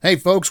Hey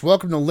folks,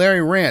 welcome to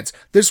Larry Rants.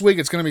 This week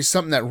it's going to be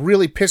something that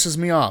really pisses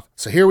me off.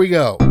 So here we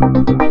go.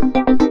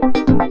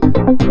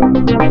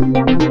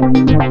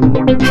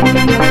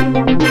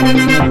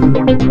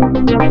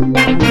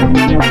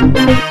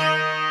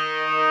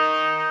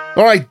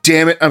 Alright,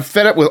 damn it, I'm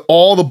fed up with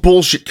all the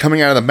bullshit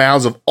coming out of the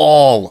mouths of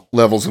all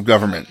levels of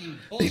government.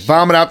 They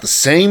vomit out the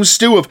same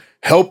stew of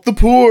help the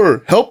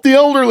poor, help the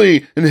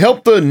elderly, and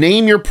help the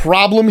name your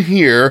problem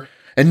here,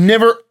 and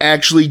never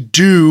actually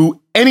do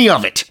any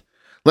of it.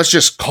 Let's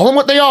just call them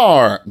what they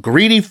are,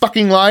 greedy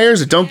fucking liars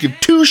that don't give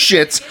two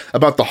shits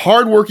about the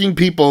hardworking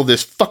people of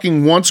this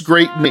fucking once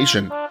great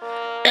nation.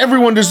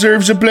 Everyone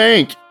deserves a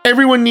blank.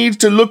 Everyone needs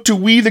to look to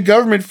we the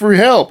government for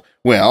help.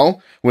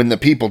 Well, when the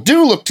people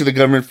do look to the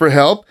government for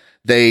help,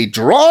 they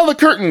draw the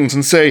curtains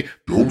and say,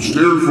 "Don't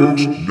stare,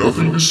 folks,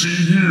 nothing to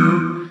see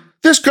here."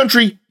 This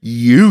country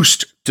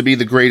used to be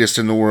the greatest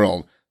in the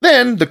world.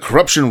 Then the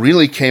corruption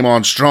really came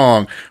on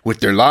strong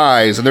with their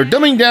lies and their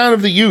dumbing down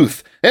of the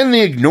youth and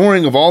the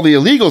ignoring of all the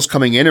illegals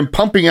coming in and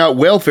pumping out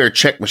welfare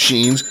check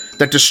machines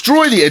that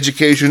destroy the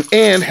education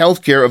and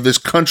healthcare of this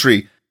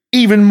country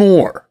even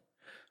more.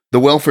 The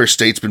welfare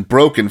state's been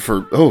broken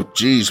for,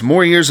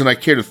 more years than I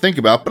care to think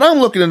about, but I'm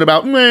looking at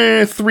about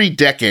 3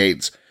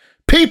 decades.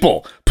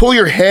 People, pull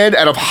your head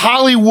out of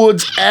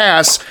Hollywood's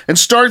ass and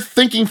start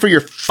thinking for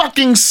your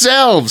fucking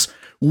selves.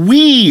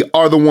 We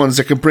are the ones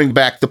that can bring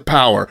back the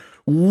power.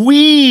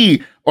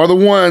 We are the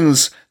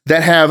ones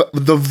that have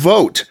the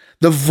vote.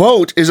 The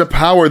vote is a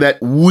power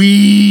that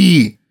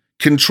we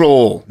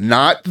control,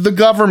 not the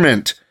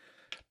government.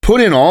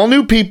 Put in all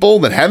new people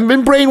that haven't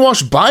been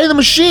brainwashed by the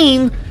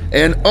machine,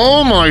 and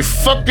oh my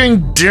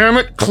fucking damn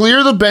it,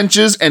 clear the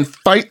benches and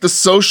fight the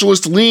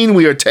socialist lean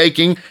we are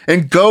taking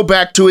and go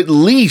back to at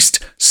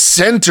least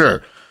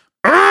center.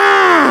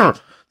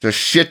 Arrgh! The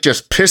shit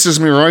just pisses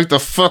me right the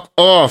fuck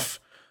off.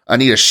 I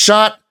need a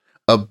shot,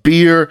 a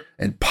beer,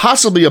 and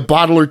possibly a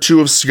bottle or two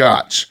of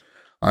scotch.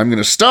 I'm going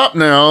to stop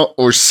now,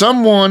 or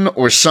someone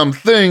or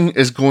something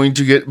is going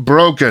to get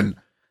broken.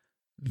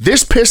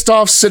 This pissed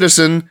off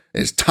citizen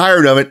is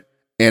tired of it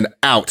and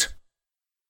out.